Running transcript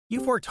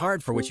You've worked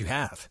hard for what you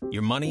have.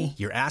 Your money,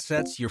 your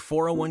assets, your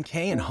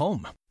 401k, and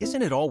home.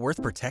 Isn't it all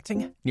worth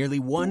protecting? Nearly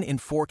 1 in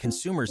 4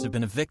 consumers have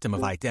been a victim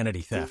of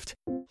identity theft.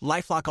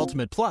 LifeLock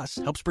Ultimate Plus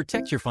helps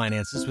protect your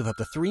finances with up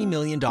to $3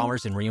 million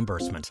in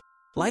reimbursement.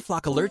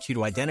 LifeLock alerts you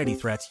to identity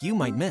threats you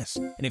might miss.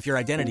 And if your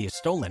identity is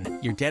stolen,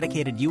 your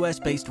dedicated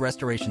U.S.-based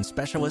restoration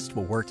specialist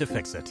will work to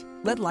fix it.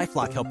 Let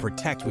LifeLock help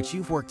protect what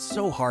you've worked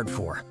so hard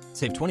for.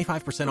 Save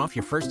 25% off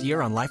your first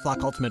year on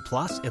LifeLock Ultimate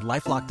Plus at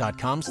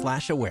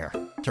LifeLock.com/aware.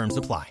 Terms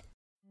apply.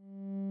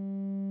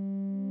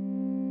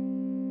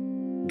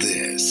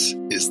 This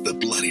is the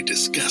Bloody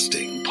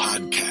Disgusting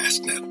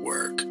Podcast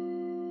Network.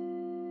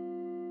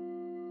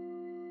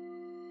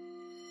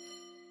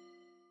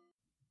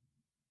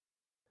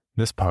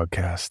 This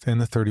podcast and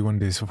the 31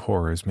 Days of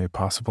Horror is made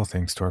possible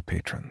thanks to our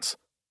patrons.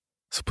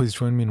 So please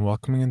join me in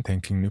welcoming and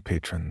thanking new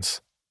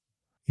patrons.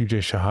 UJ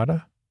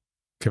Shahada,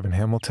 Kevin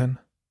Hamilton,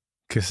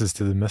 Kisses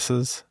to the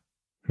Misses,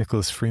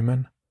 Nicholas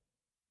Freeman,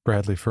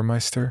 Bradley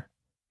Furmeister,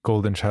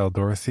 Golden Child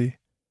Dorothy,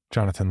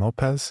 Jonathan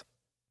Lopez,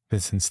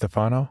 Vincent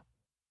Stefano,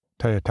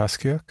 Taya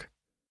Taskiuk,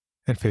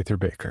 and Faither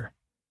Baker.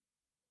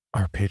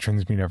 Our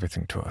patrons mean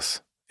everything to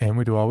us, and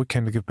we do all we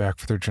can to give back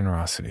for their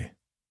generosity.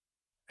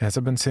 As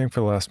I've been saying for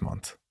the last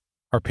month,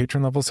 our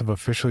patron levels have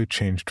officially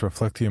changed to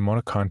reflect the amount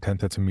of content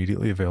that's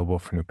immediately available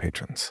for new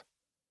patrons.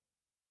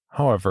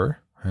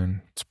 However,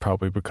 and it's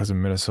probably because of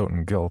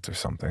Minnesotan guilt or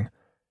something,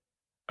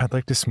 I'd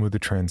like to smooth the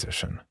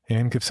transition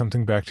and give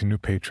something back to new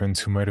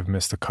patrons who might have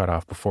missed the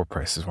cutoff before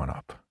prices went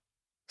up.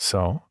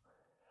 So,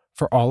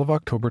 for all of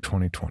October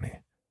 2020,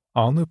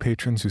 all new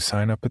patrons who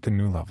sign up at the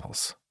new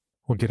levels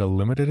will get a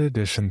limited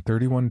edition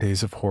 31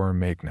 Days of Horror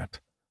magnet,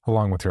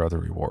 along with their other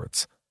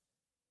rewards.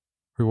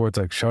 Rewards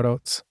like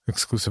shoutouts,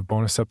 exclusive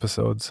bonus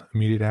episodes,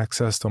 immediate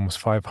access to almost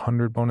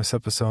 500 bonus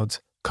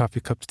episodes,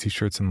 coffee cups,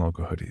 t-shirts, and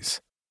logo hoodies.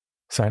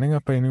 Signing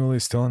up annually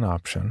is still an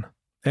option,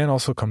 and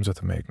also comes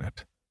with a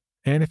magnet.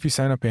 And if you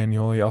sign up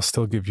annually, I'll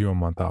still give you a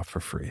month off for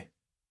free.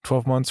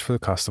 12 months for the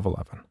cost of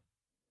 11.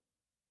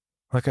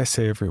 Like I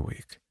say every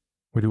week,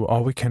 we do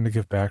all we can to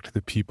give back to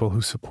the people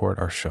who support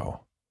our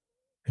show.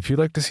 If you'd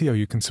like to see how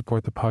you can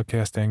support the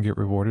podcast and get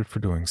rewarded for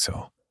doing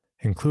so,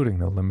 including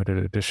the limited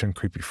edition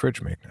Creepy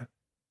Fridge magnet,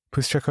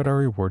 please check out our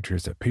reward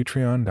tiers at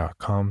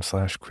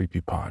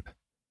patreon.com/creepypod.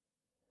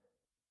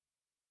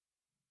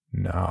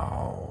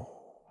 Now,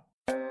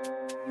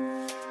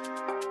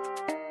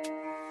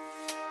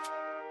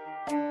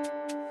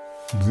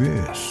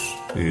 this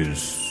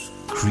is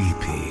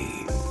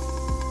Creepy,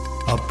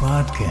 a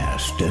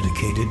podcast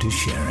dedicated to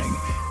sharing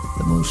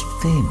the most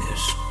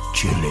famous,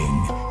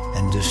 chilling,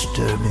 and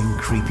disturbing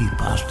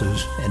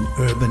creepypastas and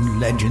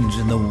urban legends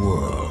in the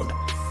world.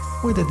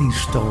 Whether these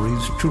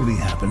stories truly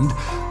happened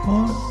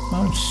or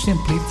are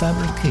simply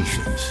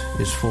fabrications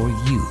is for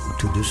you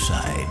to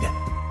decide.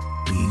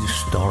 These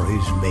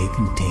stories may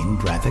contain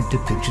graphic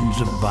depictions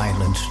of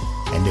violence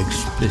and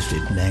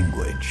explicit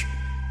language.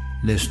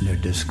 Listener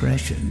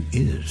discretion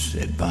is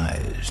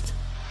advised.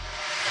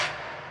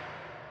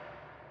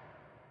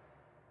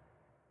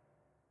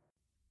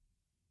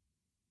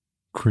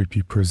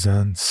 Creepy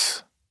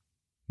presents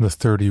The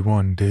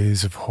 31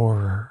 Days of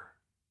Horror,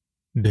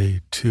 Day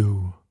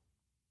 2.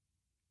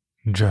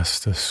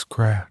 Just a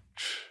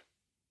Scratch.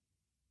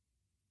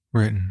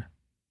 Written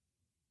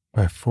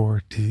by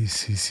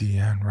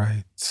 4TCCN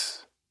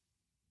Writes.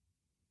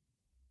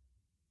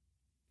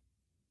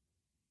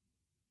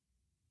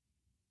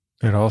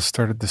 It all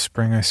started the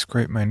spring I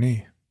scraped my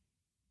knee.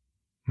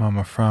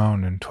 Mama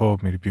frowned and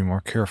told me to be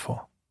more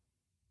careful.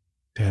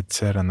 Dad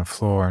sat on the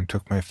floor and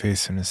took my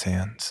face in his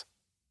hands,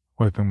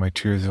 wiping my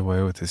tears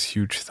away with his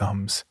huge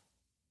thumbs,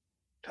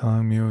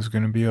 telling me it was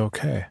going to be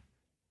okay.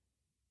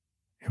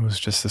 It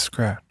was just a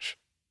scratch.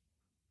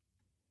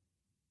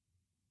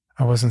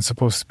 I wasn't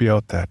supposed to be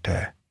out that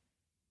day.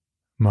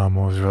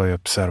 Mama was really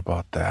upset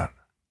about that.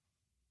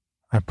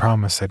 I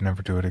promised I'd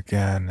never do it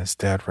again as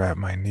Dad wrapped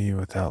my knee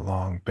with that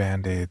long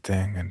Band-Aid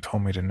thing and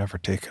told me to never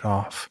take it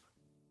off.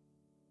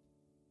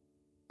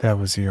 That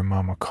was the year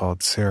Mama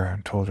called Sarah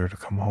and told her to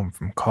come home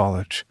from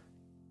college.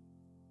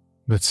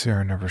 But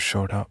Sarah never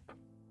showed up.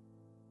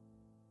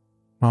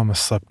 Mama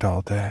slept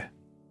all day,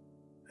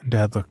 and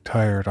Dad looked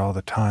tired all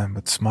the time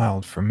but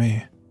smiled for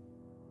me.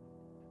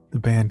 The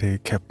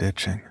Band-Aid kept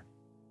itching,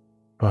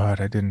 but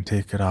I didn't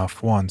take it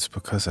off once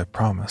because I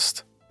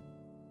promised.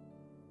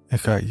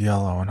 It got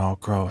yellow and all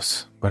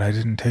gross, but I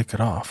didn't take it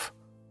off.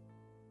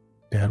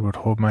 Dad would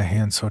hold my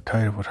hand so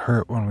tight it would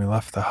hurt when we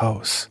left the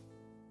house.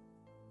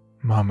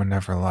 Mama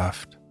never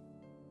left.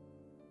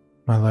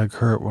 My leg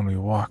hurt when we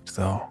walked,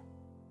 though,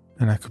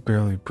 and I could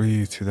barely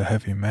breathe through the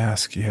heavy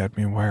mask he had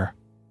me wear.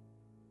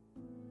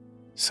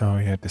 So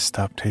he had to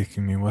stop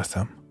taking me with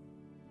him.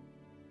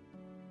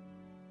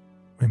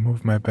 We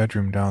moved my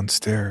bedroom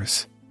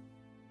downstairs.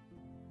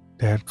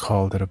 Dad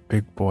called it a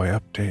big boy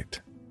update.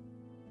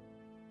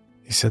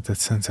 He said that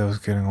since I was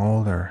getting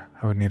older,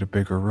 I would need a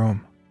bigger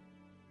room.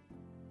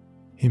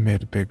 He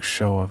made a big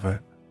show of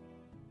it,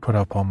 put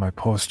up all my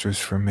posters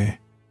for me,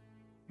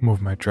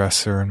 moved my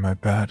dresser and my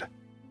bed.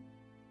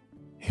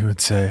 He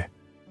would say,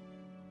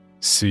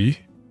 See?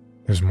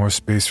 There's more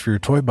space for your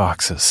toy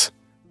boxes.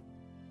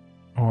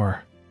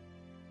 Or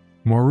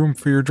more room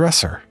for your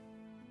dresser.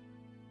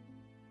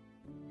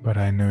 But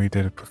I knew he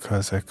did it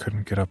because I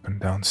couldn't get up and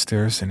down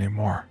stairs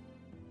anymore.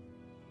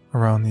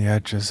 Around the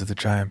edges of the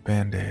giant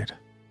Band-Aid,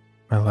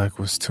 my leg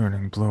was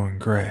turning blue and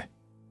gray,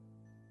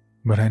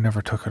 but I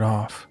never took it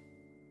off.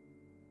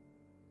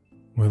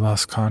 We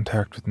lost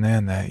contact with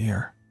Nan that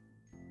year,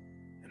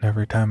 and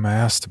every time I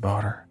asked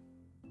about her,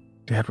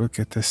 Dad would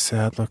get this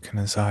sad look in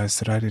his eyes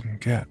that I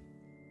didn't get.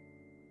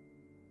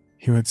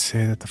 He would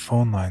say that the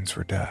phone lines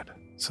were dead,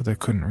 so they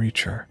couldn't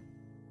reach her.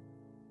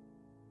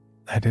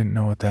 I didn't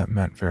know what that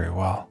meant very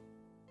well.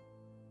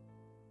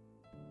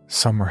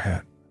 Summer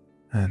hit,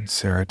 and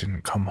Sarah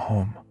didn't come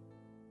home.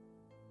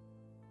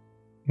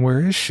 "Where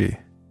is she?"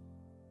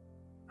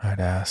 I'd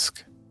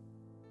ask.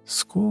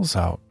 "School's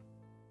out.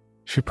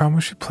 She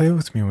promised she'd play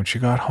with me when she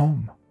got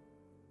home."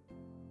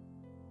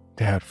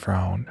 Dad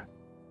frowned.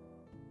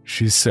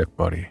 "She's sick,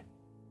 buddy.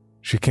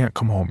 She can't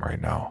come home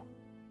right now."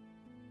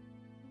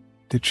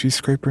 "Did she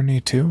scrape her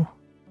knee too?"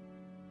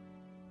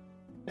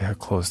 Dad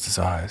closed his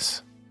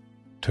eyes,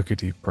 took a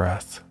deep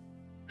breath,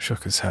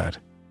 shook his head.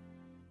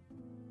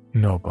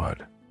 "No,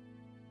 bud.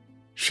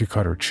 She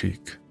cut her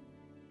cheek."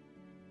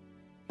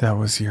 That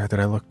was the year that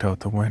I looked out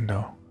the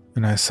window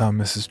and I saw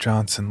Mrs.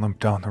 Johnson limp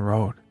down the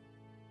road.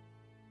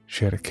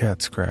 She had a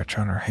cat scratch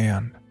on her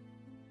hand,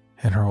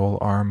 and her whole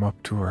arm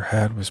up to her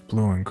head was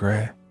blue and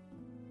gray.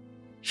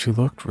 She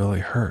looked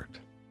really hurt.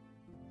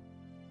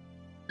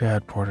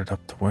 Dad boarded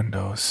up the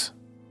windows.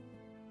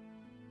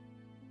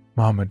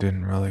 Mama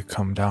didn't really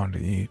come down to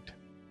eat,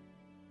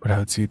 but I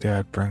would see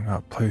Dad bring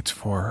up plates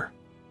for her.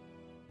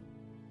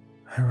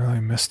 I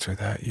really missed her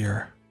that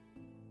year.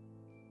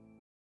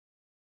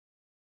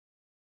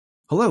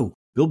 Hello,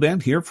 Bill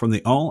Band here from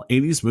the All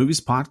 80s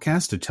Movies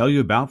podcast to tell you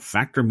about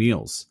Factor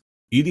Meals.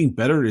 Eating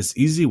better is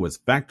easy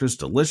with Factor's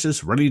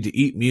delicious,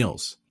 ready-to-eat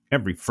meals.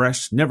 Every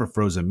fresh,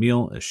 never-frozen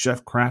meal is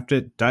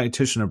chef-crafted,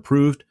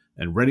 dietitian-approved,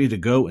 and ready to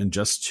go in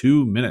just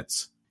 2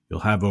 minutes.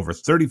 You'll have over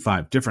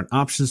 35 different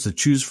options to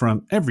choose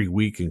from every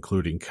week,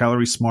 including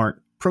Calorie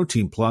Smart,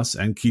 Protein Plus,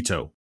 and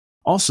Keto.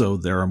 Also,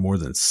 there are more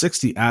than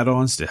 60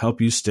 add-ons to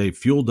help you stay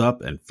fueled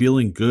up and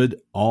feeling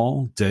good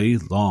all day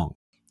long.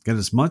 Get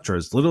as much or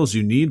as little as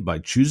you need by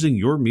choosing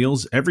your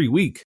meals every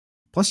week.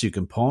 Plus, you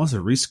can pause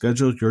or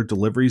reschedule your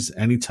deliveries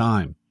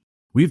anytime.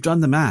 We've done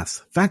the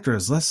math. Factor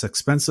is less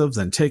expensive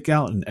than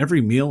takeout, and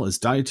every meal is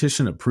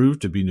dietitian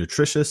approved to be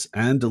nutritious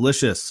and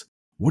delicious.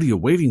 What are you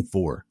waiting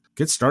for?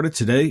 Get started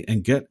today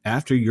and get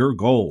after your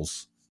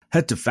goals.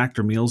 Head to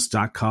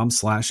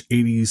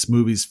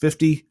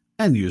factormeals.com/80smovies50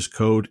 and use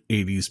code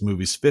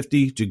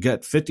 80smovies50 to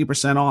get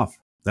 50% off.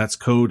 That's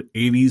code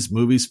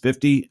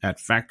 80smovies50 at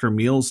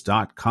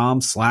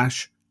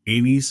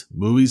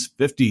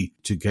factormeals.com/80smovies50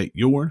 to get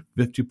your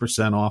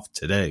 50% off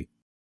today.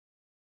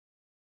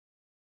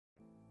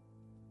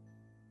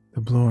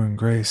 The blue and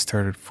gray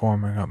started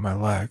forming up my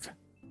leg,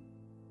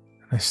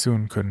 and I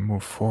soon couldn't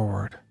move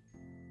forward.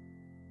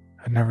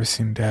 I'd never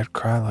seen Dad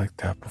cry like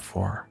that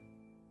before.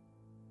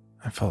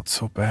 I felt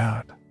so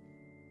bad.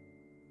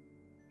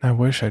 I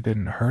wish I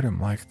didn't hurt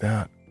him like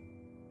that,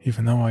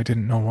 even though I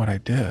didn't know what I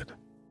did.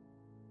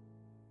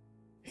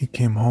 He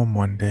came home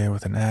one day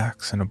with an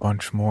axe and a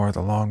bunch more of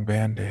the long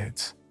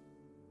Band-Aids,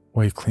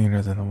 way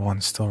cleaner than the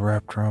one still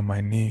wrapped around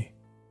my knee.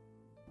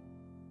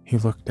 He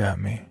looked at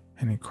me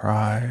and he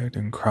cried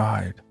and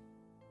cried,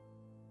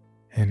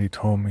 and he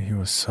told me he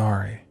was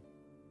sorry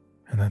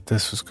and that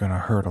this was going to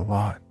hurt a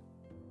lot,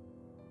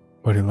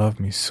 but he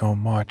loved me so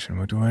much and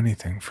would do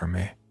anything for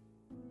me.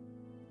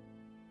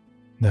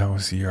 That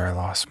was the year I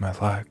lost my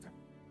leg,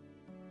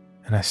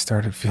 and I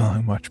started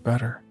feeling much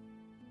better.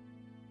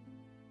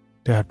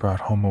 Dad brought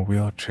home a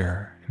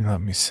wheelchair and he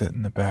let me sit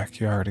in the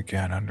backyard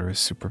again under his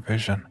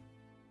supervision.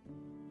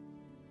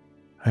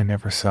 I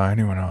never saw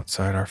anyone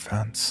outside our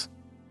fence.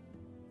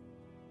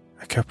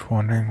 I kept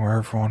wondering where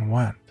everyone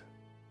went.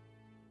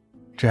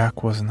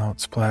 Jack wasn't out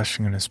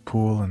splashing in his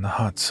pool in the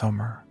hot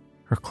summer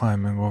or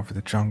climbing over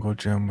the jungle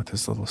gym with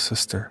his little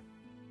sister.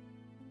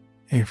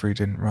 Avery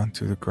didn't run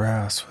through the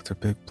grass with her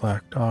big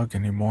black dog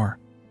anymore.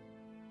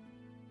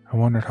 I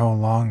wondered how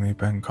long they'd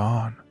been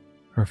gone,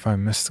 or if I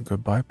missed the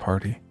goodbye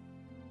party.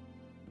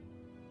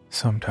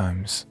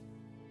 Sometimes,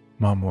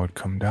 Mama would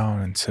come down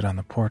and sit on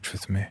the porch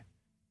with me.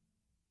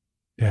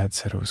 Dad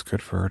said it was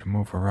good for her to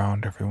move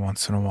around every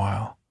once in a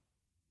while.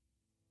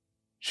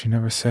 She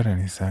never said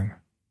anything,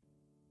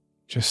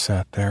 just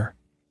sat there.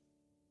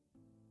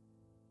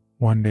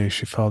 One day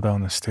she fell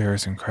down the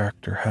stairs and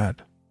cracked her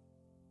head.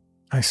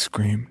 I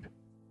screamed.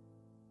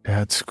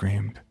 Dad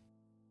screamed.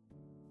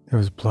 There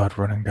was blood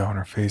running down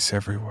her face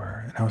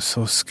everywhere, and I was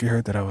so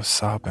scared that I was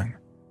sobbing.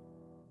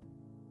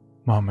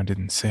 Mama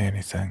didn't say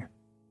anything,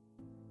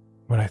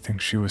 but I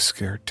think she was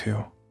scared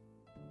too.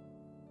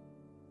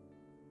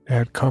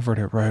 Dad covered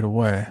it right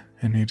away,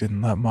 and he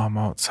didn't let Mom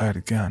outside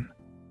again.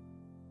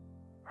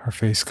 Her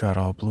face got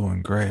all blue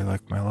and gray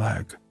like my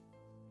leg.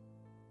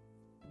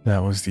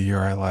 That was the year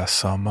I last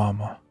saw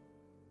Mama.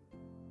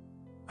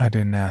 I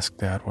didn't ask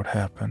Dad what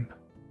happened,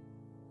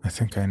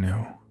 think I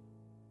knew.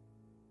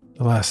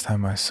 The last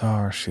time I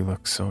saw her, she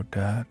looked so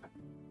dead.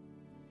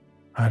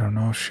 I don't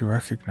know if she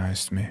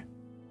recognized me.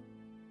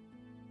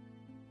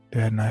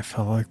 Dad and I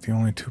felt like the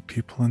only two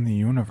people in the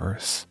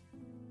universe.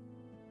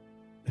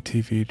 The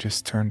TV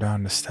just turned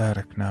on to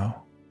static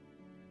now.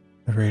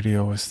 The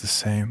radio was the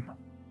same.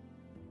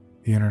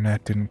 The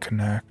internet didn't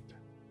connect.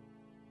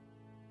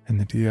 And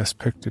the DS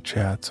Picta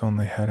chats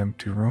only had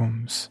empty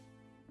rooms.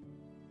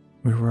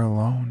 We were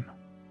alone.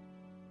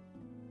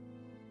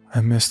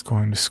 I missed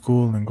going to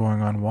school and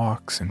going on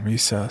walks in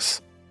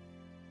recess.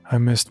 I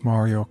missed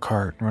Mario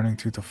Kart, running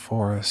through the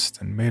forest,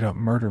 and made-up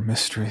murder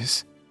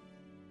mysteries.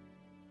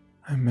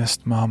 I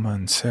missed Mama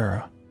and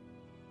Sarah.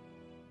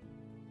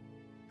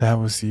 That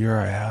was the year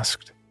I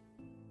asked,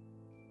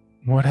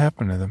 "What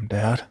happened to them,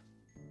 Dad?"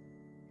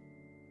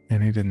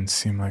 And he didn't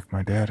seem like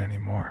my dad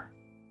anymore.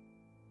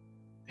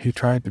 He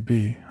tried to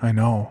be, I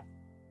know.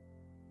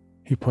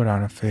 He put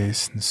on a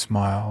face and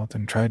smiled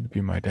and tried to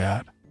be my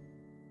dad.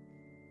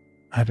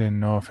 I didn't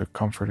know if it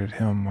comforted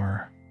him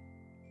or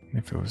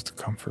if it was to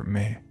comfort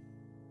me.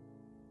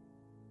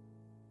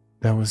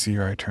 That was the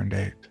year I turned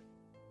 8,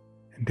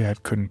 and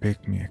Dad couldn't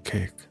bake me a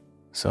cake,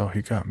 so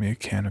he got me a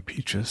can of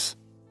peaches.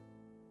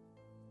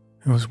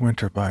 It was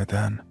winter by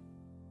then,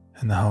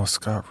 and the house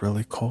got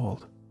really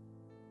cold,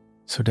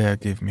 so Dad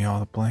gave me all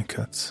the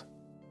blankets,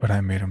 but I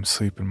made him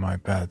sleep in my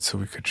bed so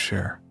we could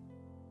share.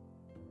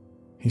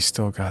 He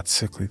still got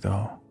sickly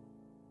though,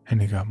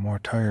 and he got more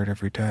tired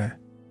every day.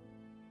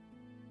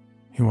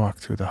 He walked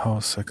through the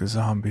house like a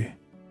zombie,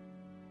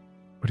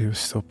 but he was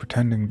still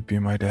pretending to be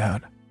my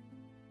dad.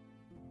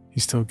 He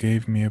still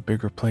gave me a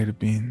bigger plate of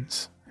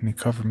beans, and he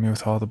covered me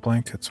with all the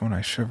blankets when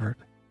I shivered.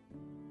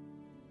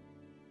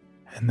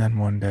 And then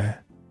one day,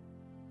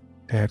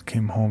 Dad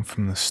came home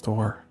from the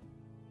store,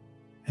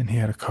 and he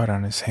had a cut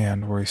on his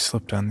hand where he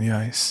slipped on the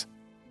ice.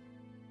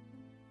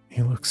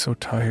 He looked so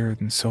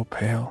tired and so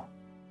pale.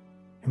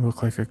 He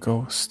looked like a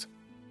ghost,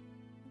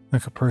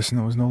 like a person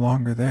that was no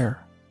longer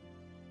there.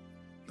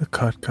 The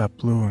cut got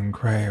blue and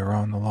gray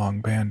around the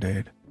long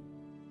Band-Aid.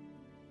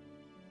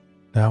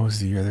 That was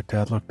the year that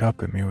Dad looked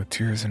up at me with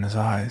tears in his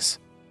eyes.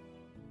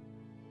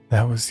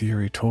 That was the year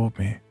he told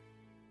me,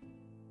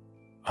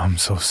 "I'm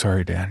so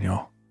sorry,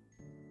 Daniel.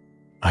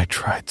 I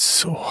tried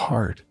so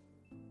hard.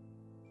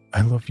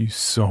 I love you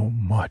so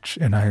much,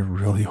 and I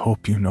really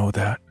hope you know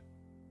that.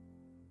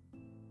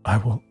 I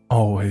will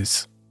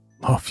always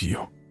love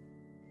you."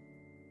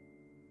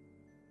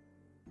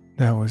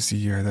 That was the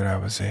year that I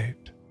was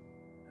 8,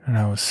 and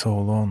I was so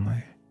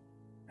lonely,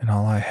 and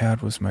all I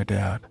had was my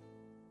dad.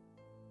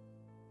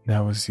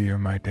 That was the year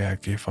my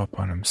dad gave up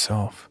on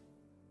himself,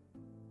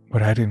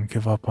 but I didn't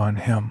give up on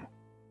him.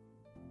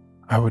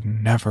 I would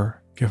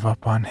never give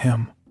up on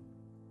him.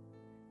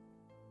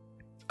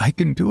 "I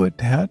can do it,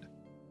 Dad.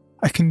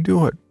 I can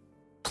do it.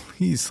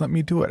 Please let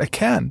me do it. I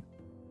can."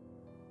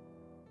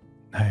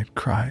 I had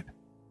cried.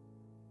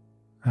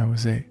 I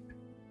was 8.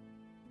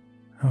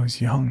 I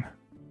was young.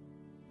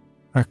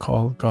 I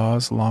called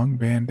gauze long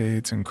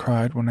Band-Aids and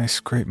cried when I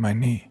scraped my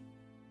knee,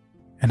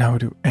 and I would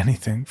do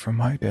anything for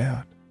my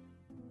dad.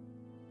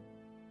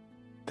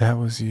 That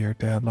was the year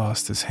Dad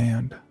lost his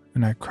hand,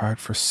 and I cried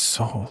for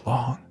so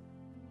long.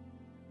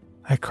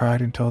 I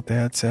cried until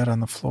Dad sat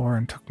on the floor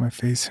and took my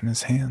face in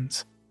his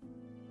hands,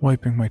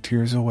 wiping my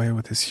tears away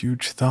with his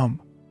huge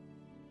thumb,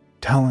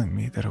 telling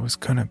me that it was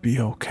gonna be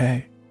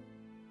okay.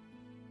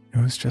 It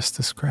was just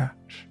a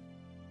scratch.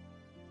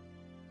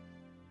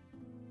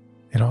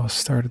 It all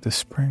started the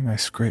spring I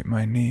scraped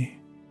my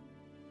knee.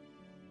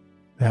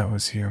 That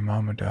was the year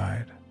Mama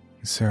died,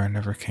 and Sarah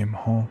never came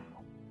home.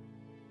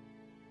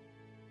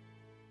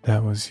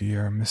 That was the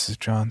year Mrs.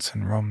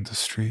 Johnson roamed the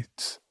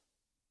streets,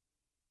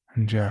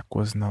 and Jack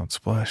wasn't out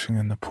splashing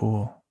in the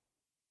pool,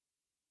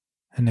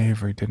 and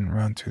Avery didn't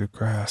run through the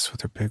grass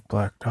with her big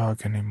black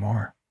dog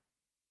anymore.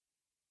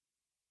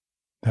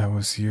 That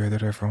was the year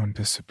that everyone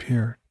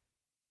disappeared.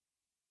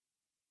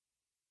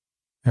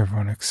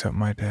 Everyone except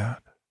my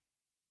dad,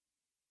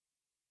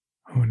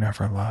 who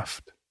never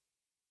left.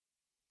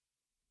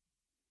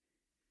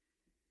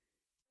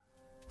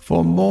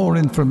 For more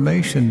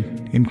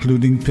information,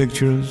 including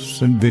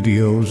pictures and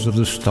videos of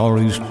the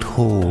stories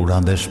told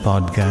on this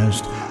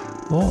podcast,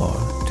 or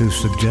to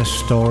suggest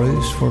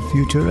stories for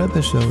future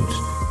episodes,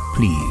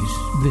 please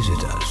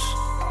visit us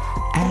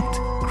at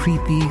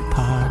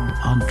CreepyPod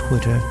on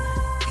Twitter,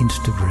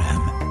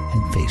 Instagram,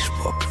 and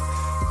Facebook,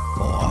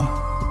 or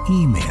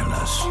email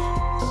us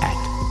at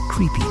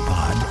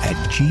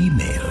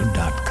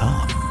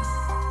creepypod@gmail.com.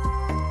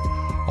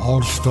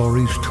 All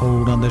stories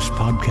told on this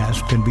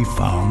podcast can be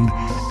found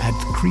at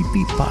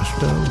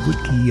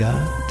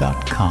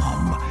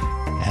creepypastawikia.com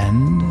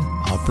and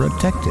are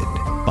protected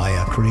by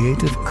a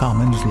Creative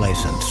Commons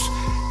license.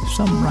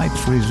 Some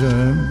rights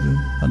reserved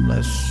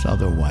unless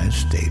otherwise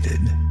stated.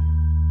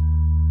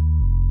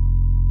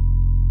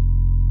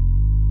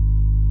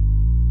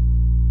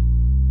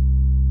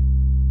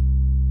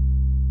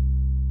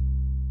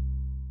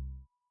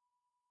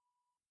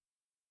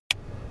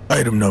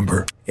 Item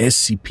number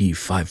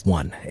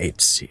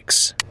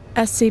SCP-5186.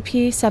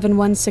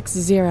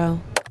 SCP-7160.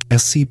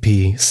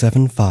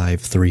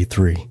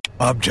 SCP-7533.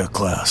 Object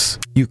Class: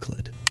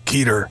 Euclid.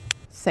 Keter.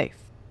 Safe.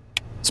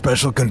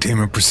 Special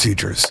Containment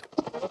Procedures: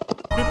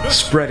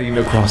 spreading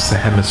across the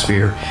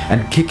hemisphere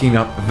and kicking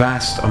up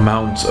vast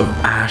amounts of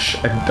ash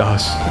and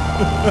dust.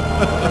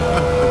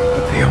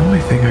 The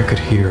only thing I could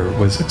hear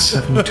was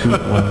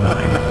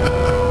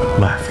 7219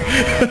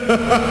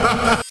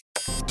 laughing.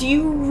 Do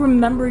you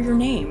remember your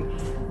name?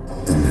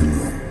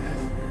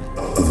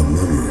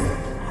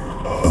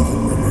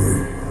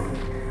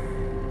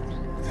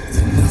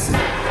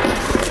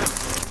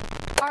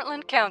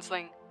 Heartland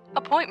Counseling.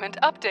 Appointment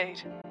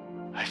update.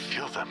 I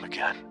feel them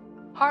again.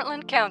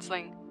 Heartland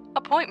Counseling.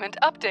 Appointment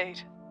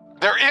update.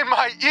 They're in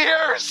my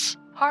ears!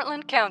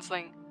 Heartland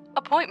Counseling.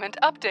 Appointment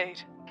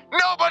update.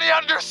 Nobody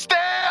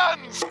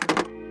understands!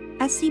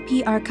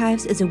 SCP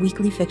Archives is a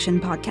weekly fiction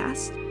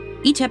podcast.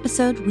 Each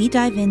episode, we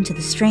dive into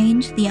the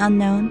strange, the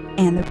unknown,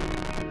 and the...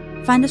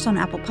 Find us on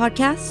Apple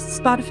Podcasts,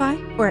 Spotify,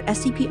 or at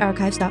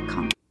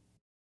scparchives.com.